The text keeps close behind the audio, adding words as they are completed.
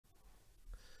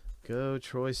Go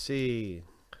Troy C.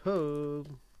 Ho.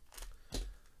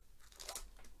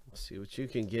 Let's see what you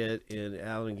can get in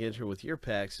Allen Ginter with your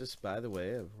packs. This, by the way,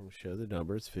 I'm going to show the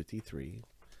number. It's 53.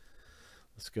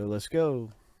 Let's go. Let's go.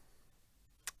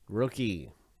 Rookie.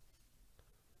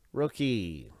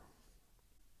 Rookie.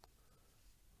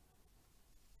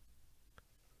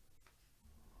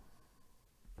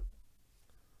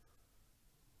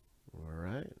 All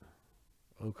right.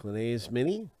 Oakland A's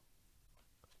mini.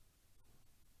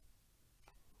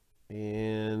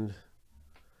 And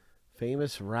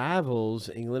famous rivals,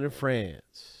 England and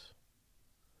France.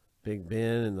 Big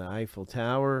Ben and the Eiffel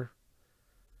Tower.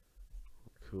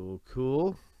 Cool,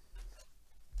 cool.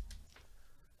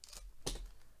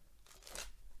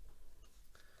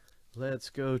 Let's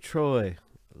go, Troy.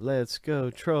 Let's go,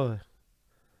 Troy.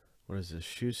 What is this,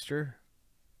 Schuster?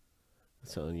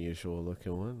 That's an unusual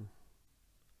looking one.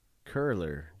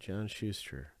 Curler, John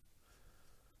Schuster.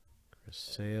 Chris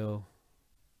Sale.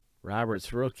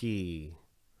 Roberts rookie.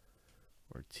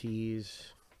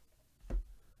 Ortiz.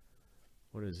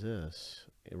 What is this?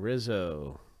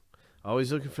 Rizzo.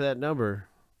 Always looking for that number.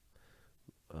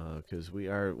 Because we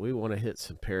want to hit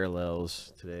some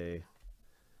parallels today.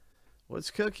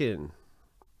 What's cooking?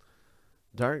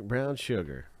 Dark brown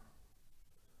sugar.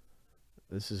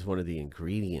 This is one of the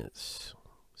ingredients.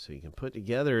 So you can put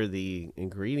together the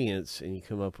ingredients and you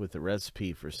come up with a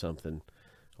recipe for something.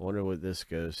 I wonder what this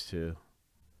goes to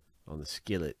on the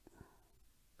skillet.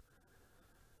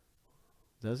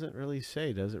 Doesn't really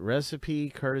say, does it? Recipe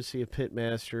courtesy of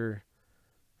Pitmaster.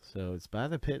 So it's by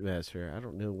the Pitmaster. I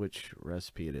don't know which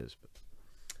recipe it is, but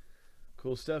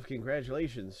cool stuff.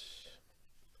 Congratulations.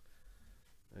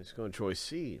 Nice going, Troy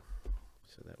C.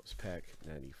 So that was pack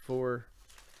 94.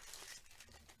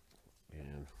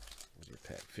 And we'll get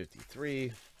pack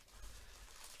 53.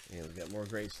 And we've got more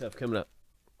great stuff coming up.